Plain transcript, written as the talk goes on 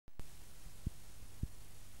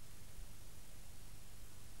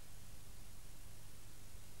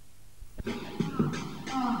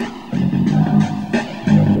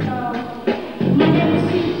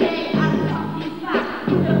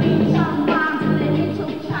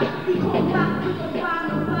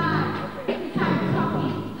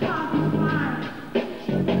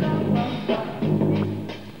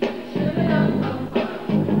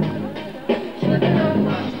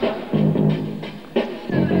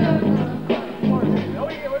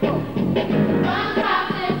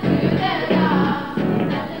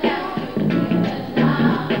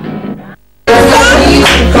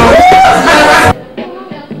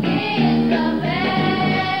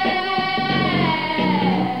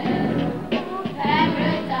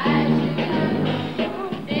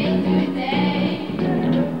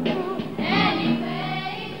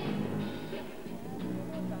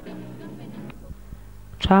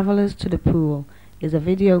Travellers to the Pool is a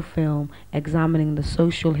video film examining the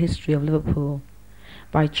social history of Liverpool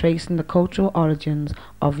by tracing the cultural origins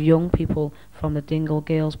of young people from the Dingle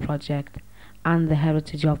Girls project and the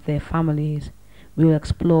heritage of their families. We will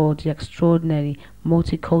explore the extraordinary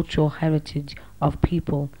multicultural heritage of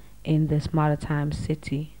people in this maritime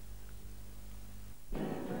city.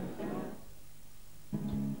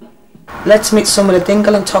 Let's meet some of the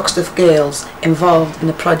Dingle and Toxteth girls involved in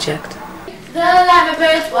the project. The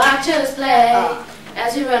Liverpool watch us play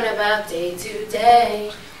as we run about day to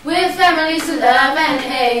day, with families to love and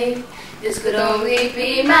hate. This could only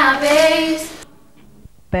be my base.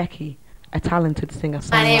 Becky, a talented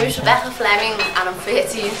singer-songwriter. My name is Rebecca Fleming and I'm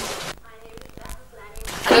 13.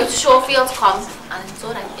 I go to Shawfield Comp and it's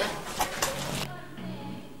alright, yeah.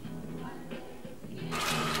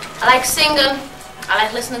 I like singing, I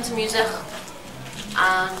like listening to music,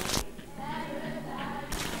 and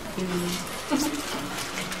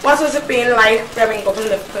what has it been like growing up in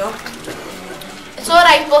Liverpool? it's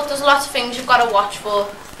alright, but there's lots of things you've got to watch for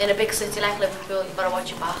in a big city like Liverpool. You've got to watch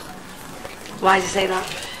your back. Why do you say that?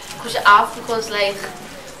 Because you have, because like,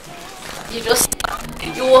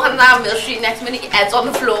 you're walking down Mill Street, next minute your head's on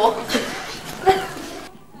the floor.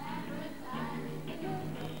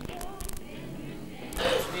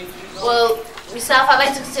 Well, myself, I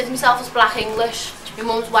like to consider myself as black English. My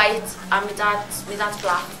mum's white and my dad's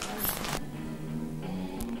black.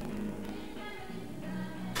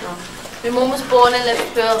 No. My mum was born in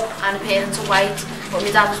Liverpool and her parents are white, but my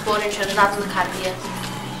dad was born in Trinidad in the Caribbean.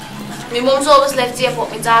 My mum's always lived here, but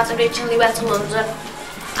my dad originally went to London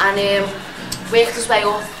and worked his way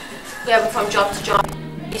up, going from job to job.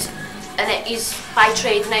 He's by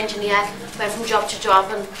trade an engineer, went from job to job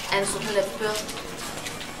and ends up in Liverpool.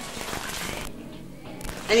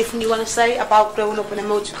 Anything you want to say about growing up in a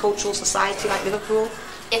multicultural society like Liverpool?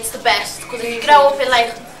 It's the best, because if you grow up in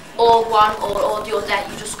like all one or all the other,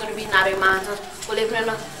 you're just going to be narrow-minded. But living in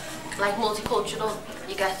a like multicultural,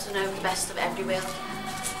 you get to know the best of everywhere.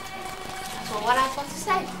 That's all what I've got to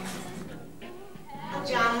say.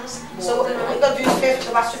 Jams. So we're going to do the fifth,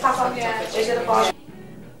 the last pass on. Is it a bar?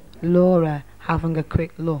 Laura having a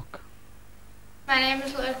quick look. My name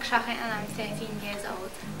is Laura Crockett and I'm 13 years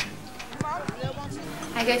old.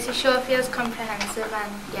 I go to Shawfields Comprehensive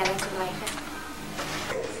and yeah, I do like it.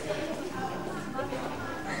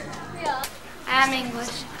 I am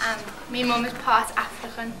English and my mum is part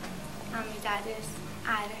African and my dad is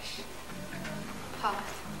Irish. Part.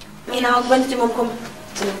 You know, when did your mum come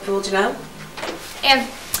to Liverpool, do you know?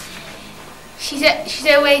 She's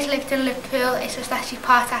always lived in Liverpool, it's just that she's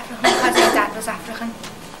part African because her dad was African.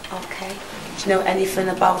 Okay. Do you know anything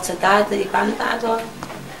about her dad, your granddad or?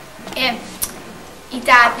 He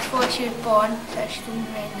died before she was born, so she didn't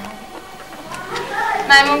really know.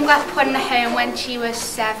 My mum got put in a home when she was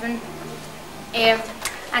 7,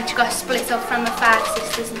 and she got split up from her 5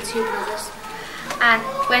 sisters and 2 brothers. And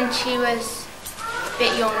when she was a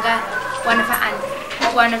bit younger, one of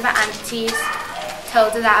her aunties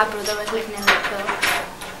told her that her brother was living in Liverpool.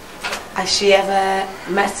 Has she ever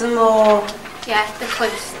met him or? Yeah,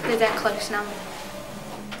 they're dead close now.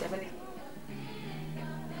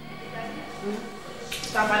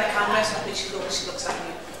 Stand by the camera so that she looks like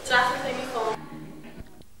you.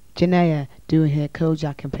 Janaea doing her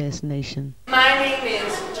Kojak impersonation. My name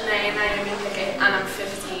is Janaea and I am in Pickett and I'm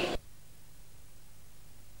 15. I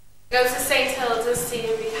go to St Hilda's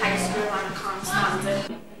CMB High School and I can't stand it.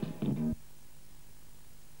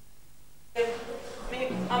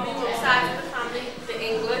 On my mum's side of the family, the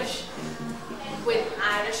English with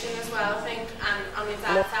Irish in as well, I think, and on my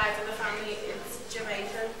dad's side of the family, it's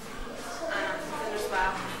Jamaican and African as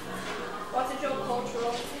well. What is your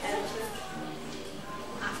cultural heritage?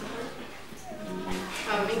 African.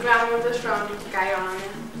 My grandmother's from Guyana,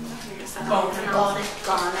 Ghana,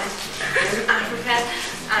 Africa,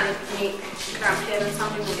 and my grandparents on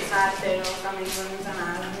my mother's side, they're all from England and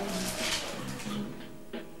Ireland.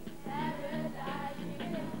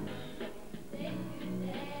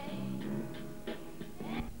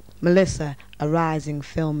 Melissa, a rising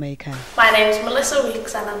filmmaker. My name is Melissa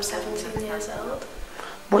Weeks and I'm 17 years old.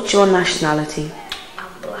 What's your nationality?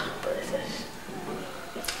 I'm black British.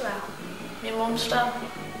 Well, my mum's from,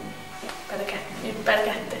 you better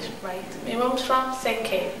get this right. My mum's from St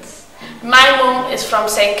Kitts. My mum is from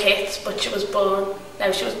St Kitts, but she was born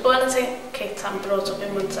in St Kitts and brought up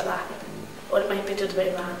in Montserrat. Or it might be the other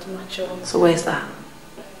way around, I'm not sure. So where's that?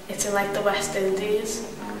 It's in like the West Indies,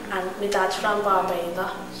 and my dad's from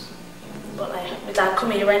Barbados. But like, my dad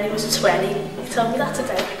come here when he was 20. He told me that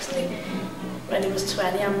today actually. When he was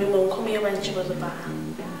 20, and my mum come here when she was about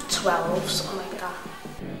 12, something like that.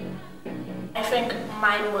 My think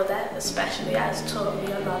my mother especially has taught me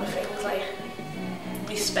a lot of things like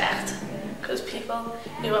respect, because people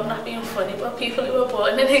who have not been funny, but people who were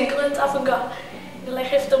born in England haven't got,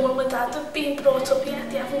 like if the mum and dad have been brought up here,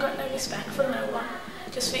 they haven't got no respect for no one,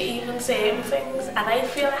 just for even saying things. And I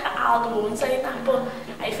feel like I'll go on saying that, but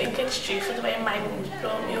I think it's true for the way my mum's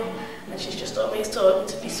brought me up, and she's just always taught me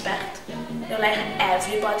to respect. Like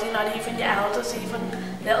everybody, not even your elders, even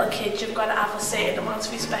little kids, you've got to have a certain amount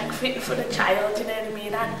of respect for the child, you know what I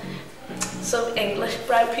mean? And some English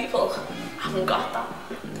bred people haven't got that.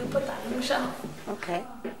 Don't put that in, Michelle. Okay.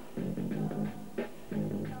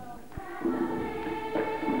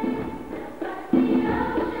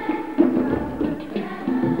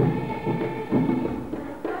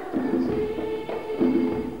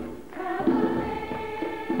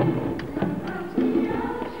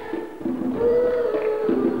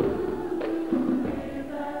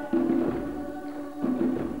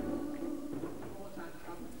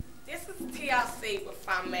 With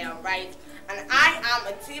fan mail, right? And I am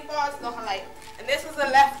a T-Bars lookalike, and this is a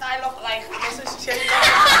left eye lookalike, and this is Chili.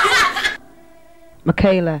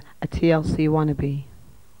 Michaela, a TLC wannabe.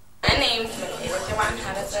 My name's Michaela Joanne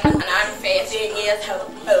Harrison, and I'm 13 years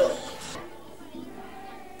old.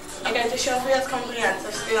 I go to Sheffield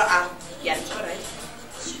Comprehensive School at Yentbury.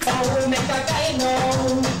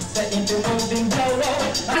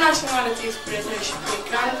 My nationality is British. My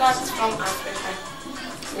granddad is from Africa.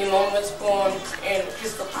 My mum was born in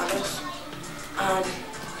Crystal Palace, and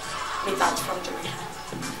my dad's from Jamaica.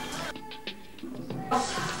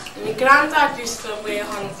 My granddad used to work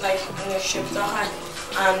on in a ship dock,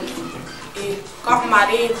 and he got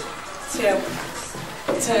married to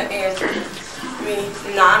my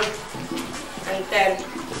nan, and then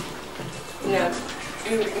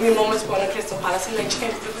my mum was born in Crystal Palace, and then she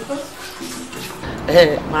came to Liverpool.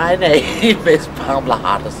 My name is Pamela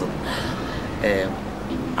Harrison.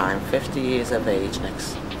 I'm 50 years of age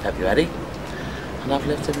next February, and I've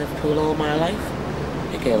lived in Liverpool all my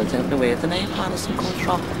life. Again, I don't know where the name Harrison comes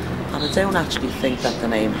from, and I don't actually think that the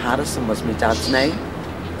name Harrison was my dad's name,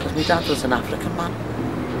 because my dad was an African man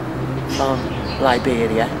from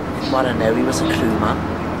Liberia. From what I know, he was a crewman.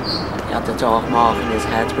 He had the dark mark on his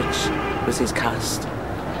head, which was his caste.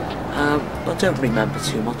 I don't remember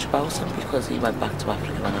too much about him because he went back to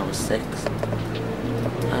Africa when I was 6.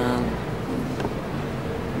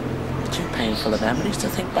 Too painful of memories to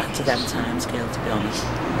think back to them times, Gail, to be honest.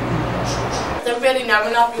 I don't really know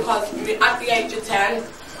enough because at the age of 10,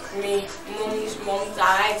 my mum's mum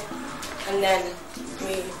died, and then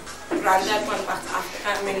my granddad went back to Africa,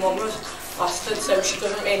 and my mum was fostered, so she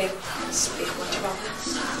couldn't really speak much about it.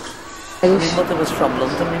 My mother was from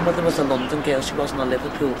London. My mother was a London girl, she wasn't a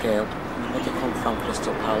Liverpool girl. My mother come from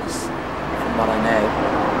Crystal Palace, from what I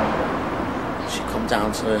know. She come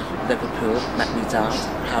down to Liverpool, met me dad,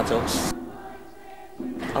 had us.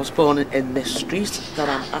 I was born in this street that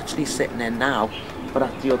I'm actually sitting in now, but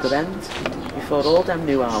at the other end, before all them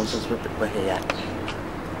new houses were here.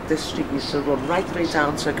 This street used to run right way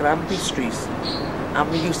down to Granby Street, and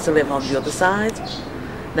we used to live on the other side,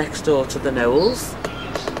 next door to the Knowles.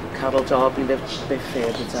 Carol Darby lived a bit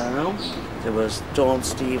further down. There was Dawn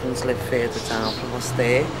Stevens lived further down from us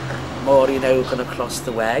there. Maureen Hogan across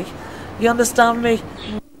the way. You understand me?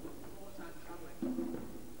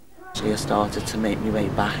 So I started to make my way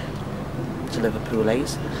back to Liverpool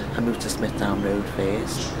Ace. I moved to Smithdown Road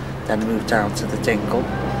first, then I moved down to the Dingle,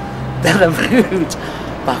 then I moved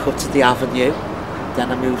back up to the Avenue,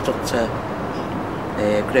 then I moved up to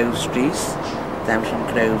Grove Street, then from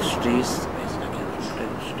Grove Street, where did I go from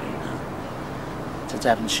Grove Street now? To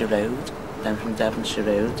Devonshire Road, then from Devonshire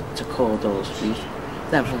Road to Cawdor Street,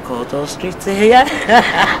 then from Cawdor Street to here.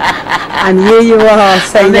 And here you are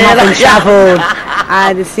saying you haven't travelled,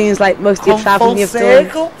 and it seems like most of your travelling you've done.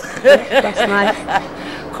 That's nice.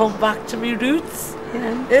 Come back to my roots,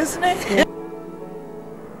 Yeah. isn't it? Yeah.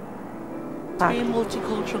 Being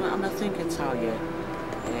multicultural, and I think it's how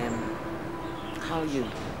you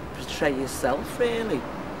portray yourself, really.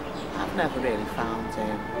 I've never really found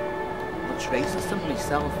much racism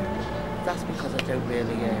myself. That's because I don't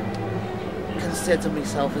really consider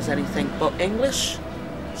myself as anything but English.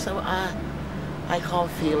 So I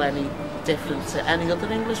can't feel any different to any other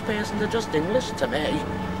English person. They're just English to me.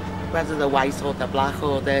 Whether they're white or they're black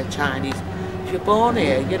or they're Chinese. If you're born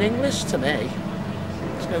here, you're English to me.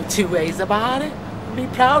 There's no two ways about it. Be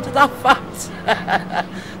proud of that fact.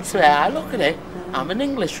 That's the way I look at it. I'm an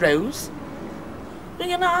English rose.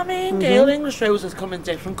 You know what I mean? Gail, English roses come in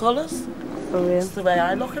different colours. For real. That's the way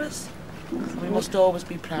I look at it. We must always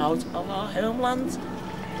be proud of our homeland.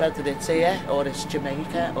 Whether it's here, or it's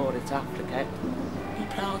Jamaica, or it's Africa. Be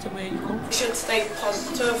proud of where you come from. You should stay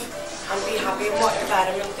positive and be happy in what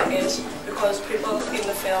environment it is, because people in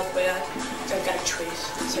the field where don't get a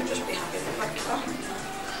choice, so just be happy with what you got.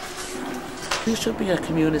 We should be a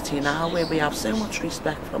community now where we have so much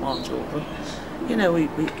respect from our children. You know, we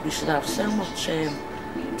should have so much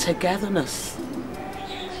togetherness,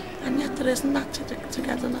 and yet there isn't that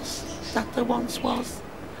togetherness that there once was.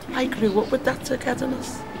 I grew up with that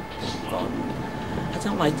togetherness. God, I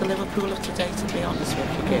don't like the Liverpool of today, to be honest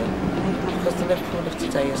with you, Gil, because the Liverpool of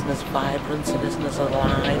today isn't as vibrant, it isn't as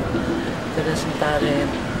alive, there isn't that,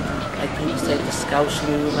 like people say, the Scouse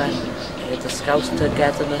humour, the Scouse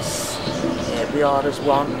togetherness, we are as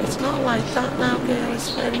one. It's not like that now, Gil, it's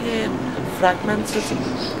very fragmented,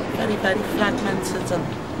 very, very fragmented.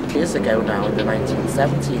 And years ago now, in the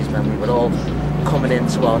 1970s, when we were all coming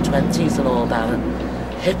into our 20s and all that, and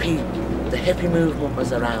the hippie movement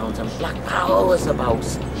was around and Black Power was about.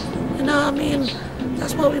 You know what I mean?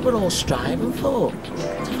 That's what we were all striving for,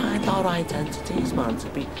 to find our identities, man, to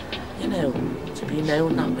be, you know, to be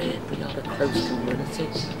known that we are a close community.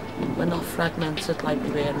 We're not fragmented like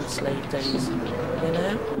we were in slave days, you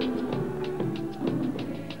know?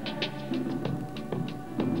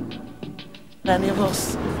 Many of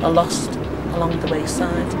us are lost along the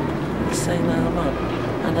wayside, the same man,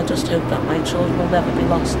 and I just hope that my children will never be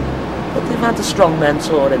lost. But they've had a strong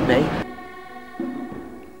mentor in me.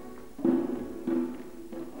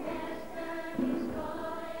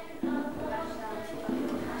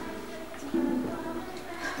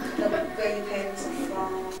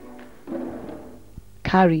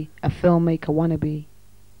 Carrie, a filmmaker wannabe.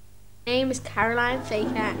 My name is Caroline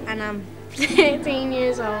Faker and I'm 13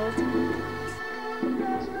 years old.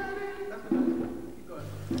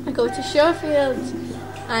 I go to Sheffield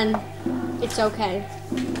and it's okay.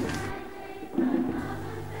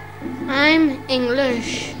 I'm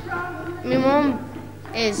English. My mum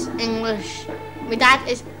is English. My dad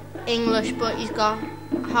is English, but he's got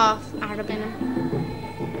half Arab in him.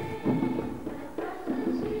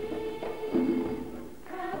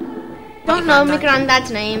 I don't know my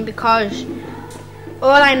granddad's name because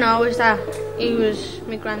all I know is that he was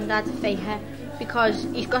my granddad Faker, because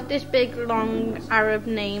he's got this big long Arab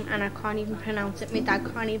name and I can't even pronounce it. My dad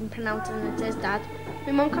can't even pronounce it, and it's his dad.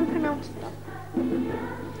 My mum can pronounce it though.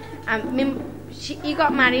 And he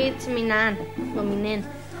got married to my nan, well, my nin.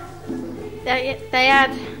 They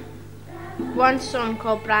had one son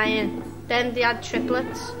called Brian. Then they had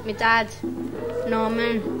triplets. My dad,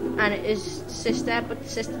 Norman, and his sister, but the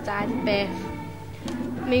sister died at birth.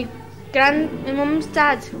 My mum's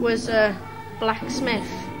dad was a blacksmith.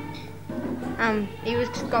 He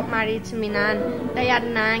got married to my nan. They had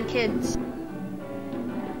 9 kids.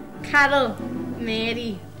 Carol,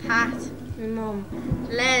 Mary, Pat, my mum,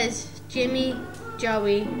 Les, Jimmy,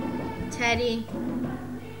 Joey, Teddy,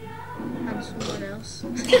 and someone else.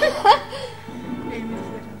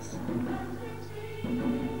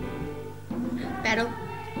 Beryl.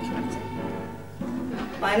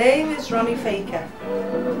 My name is Ronnie Faker.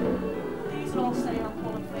 These are all staying on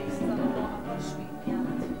coloured faces and I've got a sweet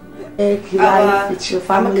piano. It's your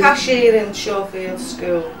family. I'm a cashier in Sheffield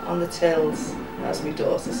School on the tills, as my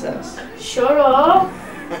daughter says. Shut up!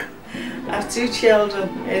 I have 2 children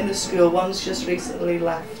in the school, one's just recently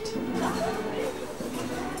left.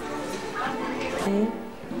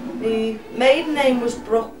 The maiden name was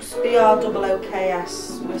Brooks,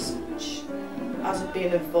 B-R-O-O-K-S, which, as I've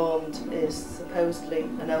been informed, is supposedly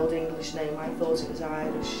an Old English name. I thought it was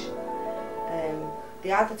Irish.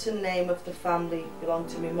 The Atherton name of the family belonged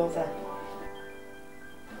to my mother.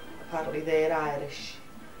 Apparently they're Irish.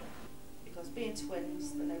 Because being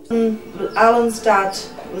twins, Alan's dad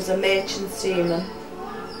was a merchant seaman,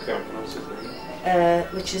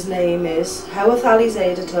 which his name is Howard Ali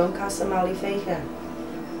Zayda Tomkasam Ali Faker,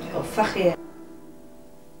 or Fakir.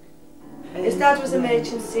 His dad was a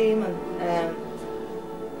merchant seaman.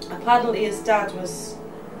 Apparently his dad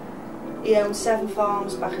he owned 7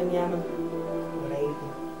 farms back in Yemen, or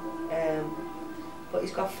Aden. But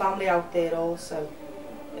he's got family out there also.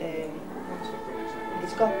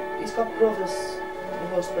 He's got brothers, a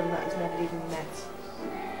husband that he's never even met.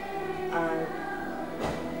 And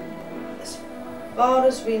as far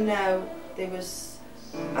as we know, there was,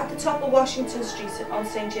 at the top of Washington Street on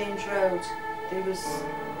St James Road, there was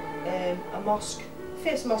a mosque,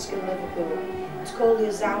 first mosque in Liverpool. It's called the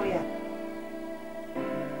Zawiya.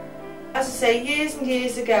 As I say, years and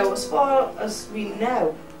years ago, as far as we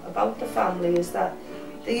know about the family, is that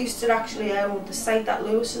they used to actually own the site that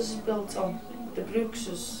Lewis's is built on, the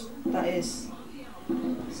Brookses, that is.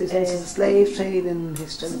 So it's the slave trade in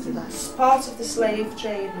history, that? It's part of the slave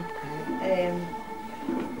trade.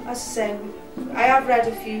 as I say, I have read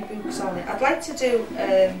a few books on it. I'd like to do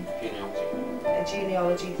a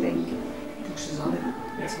genealogy thing. Brooks's Alley.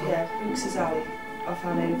 Yeah, Brooks's Alley off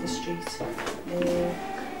Hanover Street.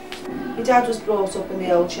 My dad was brought up in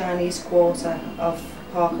the old Chinese quarter of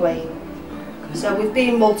Park Lane. So we've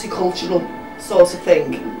been multicultural sort of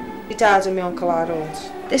thing. My dad and my uncle Harold.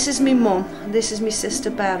 This is my mum and this is my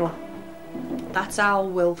sister Beryl. That's Al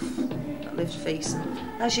Wilf that lives facing.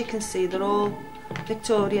 As you can see, they're all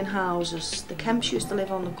Victorian houses. The Kemps used to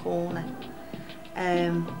live on the corner.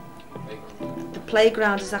 The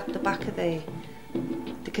playground is at the back of there.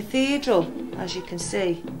 The cathedral, as you can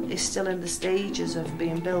see, is still in the stages of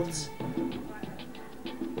being built.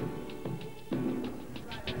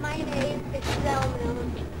 My name is Selma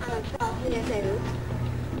and I'm 12 years old.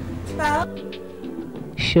 12?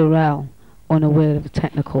 Sherelle, unaware of the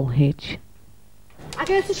technical hitch. I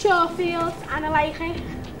go to Shawfield and I like it.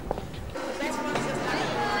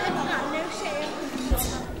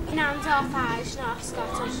 My nan's half Irish and half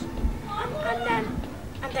Scottish.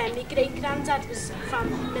 And then my great-granddad was from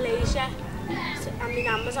Malaysia, and my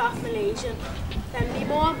nan was half Malaysian. Then my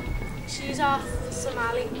mum, she's half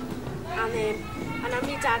Somali, and on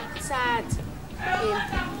my dad's side,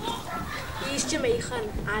 he's Jamaican,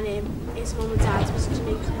 and his mum and dad was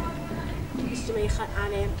Jamaican. He's Jamaican,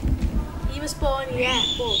 and he was born here,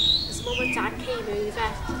 but his mum and dad came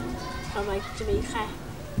over from like Jamaica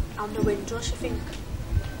on the Windrush, I think.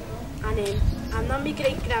 And on my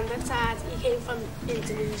great-granddad's side, he came from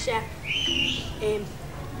Indonesia, and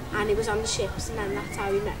he was on the ships, and then that's how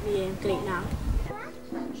he met me great-nan.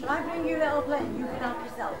 Shall I bring you a little plate? You can help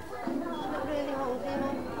yourself. I'm not really hungry,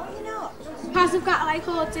 Mum. Oh, you're not? Because I've got like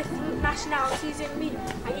all different nationalities in me.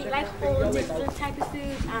 I eat like all different type of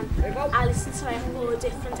food, and I listen to like all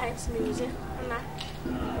different types of music and that.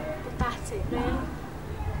 But that's it, really.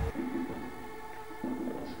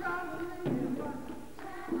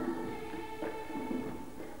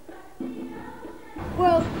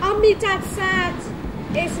 Well, on my dad's side,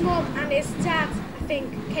 his mum and his dad, I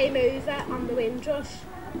think, came over on the Windrush.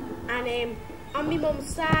 And on my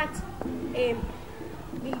mum's side, my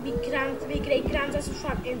great-granddad was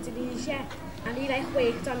from Indonesia, and he like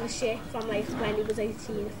worked on the ship from like when he was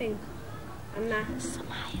 18, I think. And that's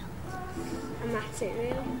it,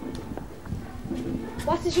 really.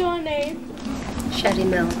 What is your name? Sherry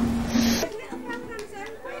Mill.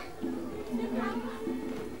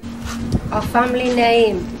 Our family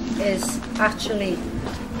name is actually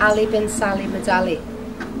Ali bin Sali Madali.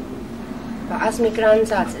 But as my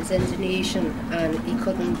granddad is Indonesian and he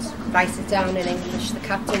couldn't write it down in English, the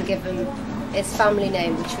captain gave him his family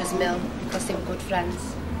name, which was Mill, because they were good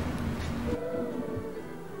friends.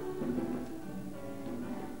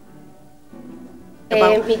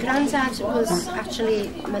 My granddad was actually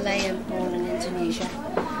Malay and born in Indonesia.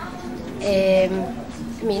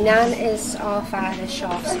 My nan is half Irish,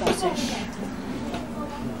 half Scottish.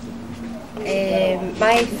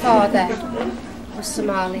 My father was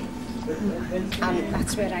Somali, and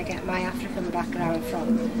that's where I get my African background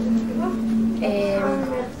from.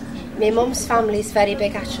 My mum's family is very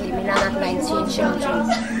big actually. My nan had 19 children,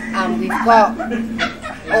 and we've got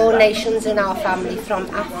all nations in our family, from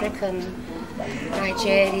African,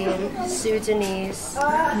 Nigerian, Sudanese,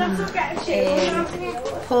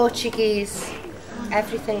 Portuguese,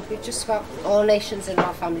 everything. We've just got all nations in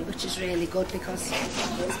our family, which is really good, because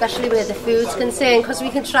especially where the food's concerned, because we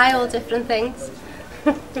can try all different things.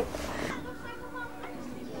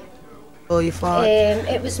 Oh, your father?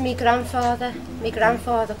 It was my grandfather. My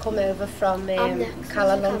grandfather come over from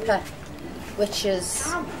Kuala Lumpur, which is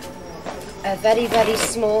a very, very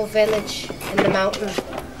small village in the mountain.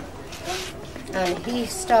 And he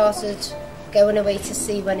started going away to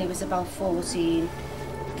sea when he was about 14,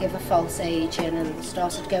 give a false age in, and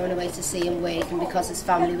started going away to sea and working because his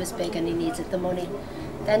family was big and he needed the money.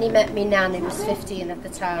 Then he met me nan, who was 15 at the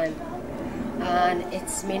time, and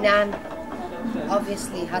it's me nan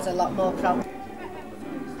obviously has a lot more problems.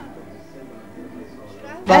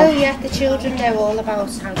 Oh yeah, the children know all about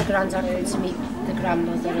how the granddad went to meet the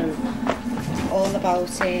grandmother, and all about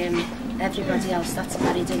everybody else that's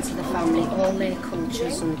married into the family, all their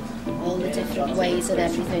cultures and all the different ways and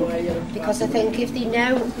everything. Because I think if they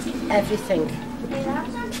know everything,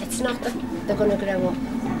 it's not that they're going to grow up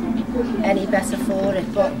any better for it,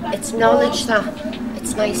 but it's knowledge that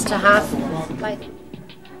it's nice to have. Like,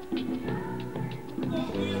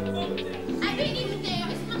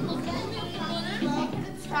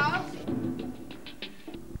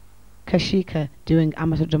 Kashika doing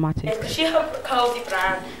amateur dramatics. Kashika Cody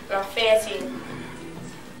Brown, I'm 13.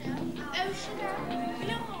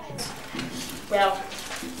 Well,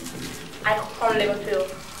 I come from Liverpool.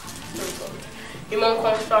 My mum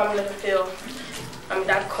comes from Liverpool and my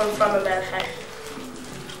dad comes from America.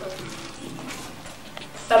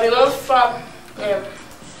 So my mum's from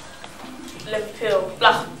Liverpool,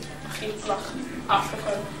 black,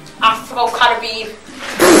 African, Afro-Caribbean.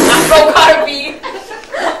 Afro-Caribbean.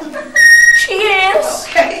 She is.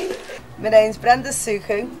 Okay. My name's Brenda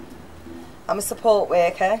Suku. I'm a support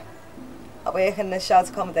worker. I work in the shared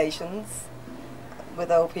accommodations with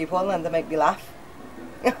old people and they make me laugh.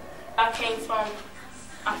 I came from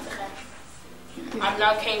Africa. I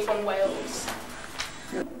now came from Wales.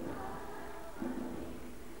 No.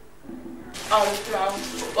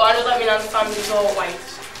 But I know that my nan's family is all white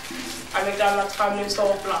and my granddad's family is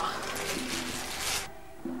all black.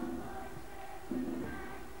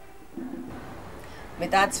 My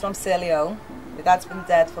dad's from Sierra Leone. My dad's been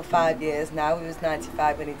dead for 5 years now. He was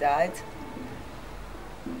 95 when he died.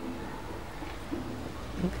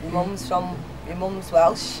 My mum's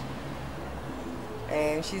Welsh.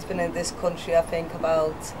 She's been in this country, I think,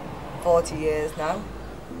 about 40 years now.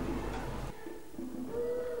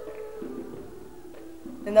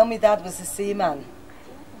 I know my dad was a seaman.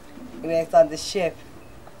 He worked on the ship.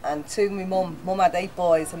 And to my mum had 8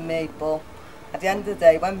 boys and me, but at the end of the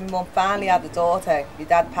day, when my mum finally had a daughter, my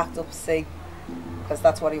dad packed up sea, because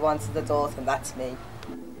that's what he wanted, a daughter, and that's me.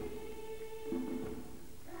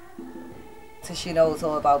 So she knows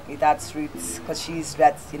all about my dad's roots, because she's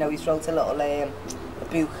read, you know, he's wrote a little a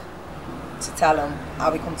book to tell him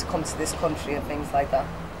how he come to this country and things like that.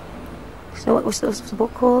 So what was the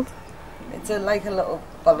book called? It's like a little,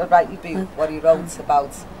 well, a writing book, what he wrote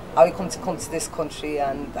about how he come to this country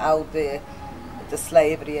and how the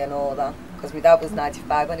slavery and all that. Because my dad was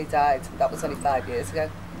 95 when he died. That was only 5 years ago.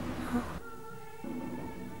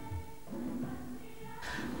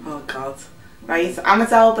 Oh God. Right, I'm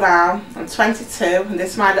Adele Brown, I'm 22 and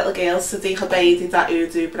this is my little girl Sadiqa Beatty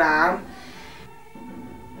Udu Brown.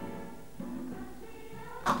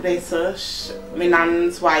 British, my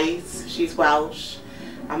nan's white, she's Welsh,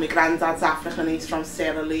 and my granddad's African, he's from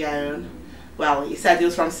Sierra Leone. Well, he said he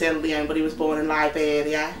was from Sierra Leone but he was born in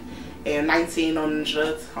Liberia in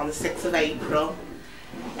 1900 on the 6th of April.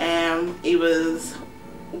 He was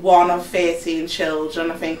one of 13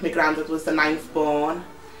 children. I think my granddad was the 9th born.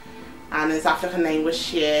 And his African name was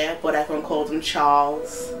Shear, but everyone called him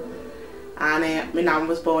Charles. And my nan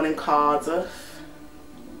was born in Cardiff.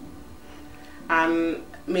 And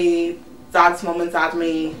my dad's mum and dad,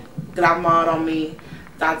 my grandma on my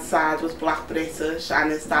dad's side was black British,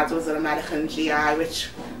 and his dad was an American GI, which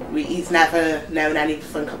he's never known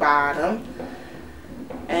anything about him.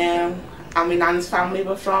 And my nan's family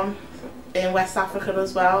were from West Africa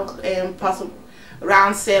as well, possibly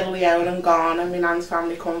around Sierra Leone and Ghana. My nan's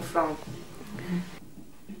family come from.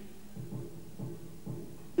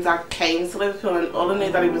 Dad came to Liverpool and all I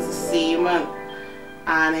knew that he was a seaman,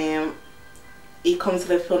 and he came to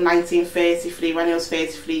Liverpool in 1933 when he was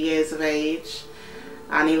 33 years of age,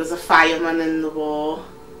 and he was a fireman in the war.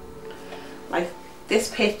 Like,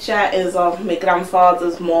 this picture is of my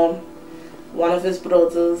grandfather's mum, one of his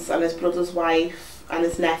brothers and his brother's wife and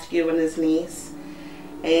his nephew and his niece.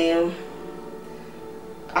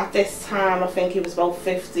 At this time I think he was about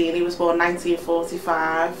 15, he was born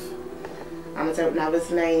 1945 and I don't know his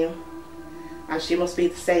name, and she must be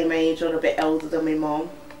the same age or a bit older than my mum,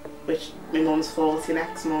 which my mum's 40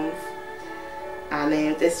 next month. And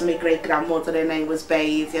this is my great grandmother, her name was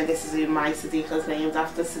Beatty, and this is who my Sadiqa's named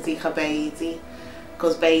after, Sadiqa Beatty,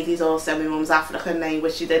 because Beatty's also my mum's African name,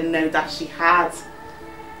 which she didn't know that she had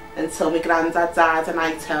until my granddad died and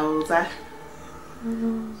I told her.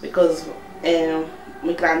 Because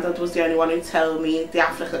my granddad was the only one who told me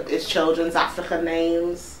his children's African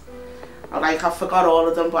names. I forgot all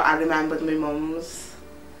of them, but I remembered my mum's.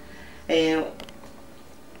 Like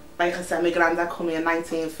I said, my granddad came here in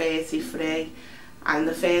 1933, and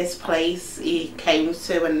the first place he came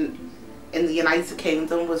to in the United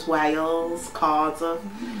Kingdom was Wales, Cardiff.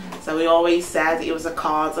 So he always said he was a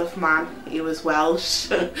Cardiff man, he was Welsh.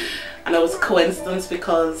 And it was a coincidence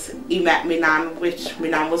because he met my nan, which my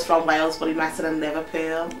nan was from Wales, but he met her in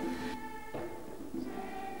Liverpool.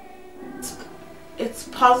 It's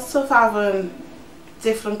positive having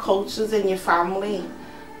different cultures in your family,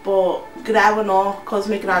 but growing up, because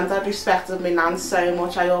my granddad respected my nan so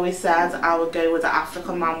much, I always said I would go with the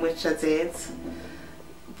African man, which I did.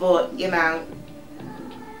 But you know,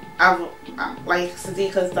 like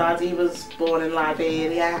Sadiqa's dad, he was born in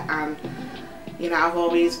Liberia, and you know, I've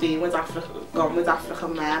always been with gone with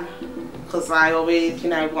African men, because I always, you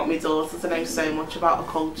know, want my daughter to know so much about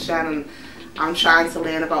her culture, and I'm trying to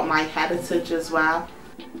learn about my heritage as well.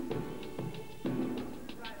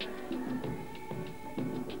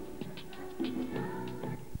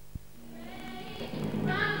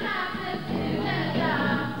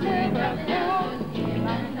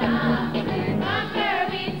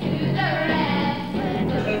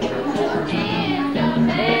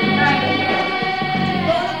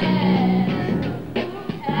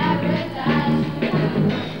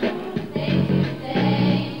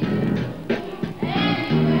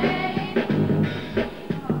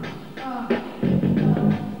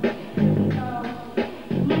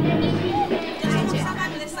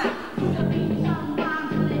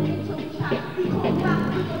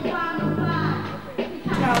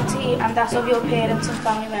 nationality and that of your parents and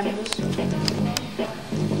family members?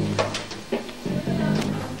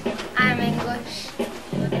 I'm English.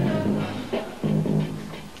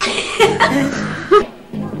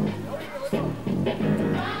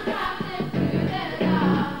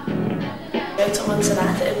 Go to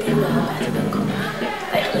Montserrat, it'd be well better than coming.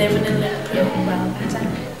 Like living in Liverpool, well better.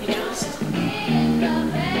 You just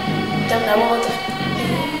don't know what to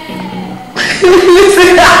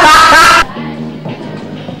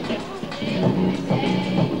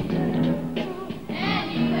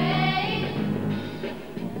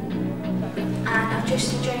And I've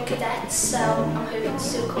just joined cadets, so I'm hoping to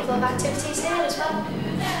do a couple of activities here as well.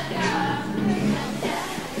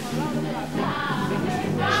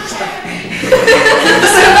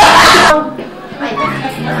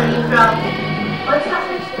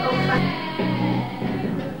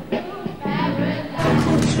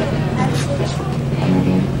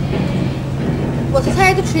 Well, to tell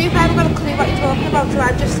you the truth, I haven't got a clue what you're talking about, so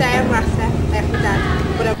I'd just say I'm Rasta, like my dad.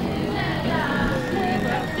 But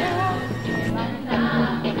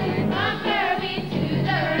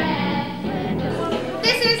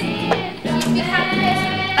This is...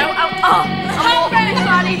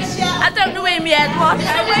 I don't know him yet. What?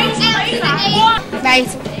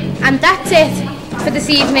 Right, and that's it for this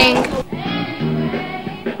evening.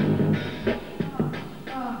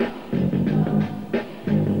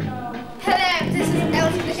 Hello, this is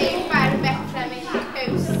Elton James by Rebecca Fleming,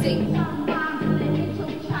 hosting.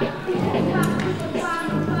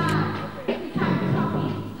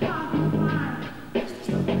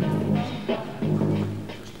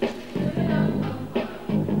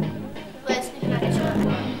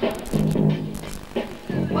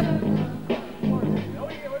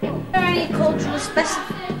 Any cultural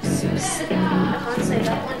specific, I can't say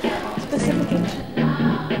that one. Specific.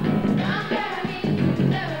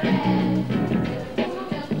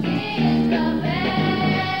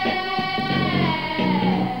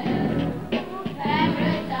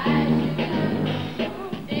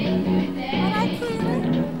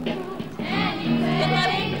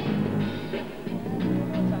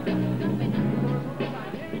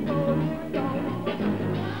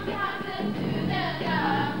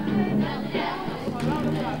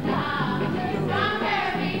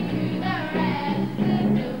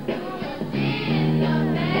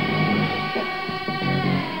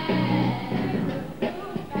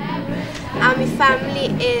 And my family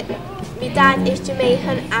is, my dad is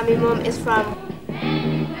Jamaican and my mum is from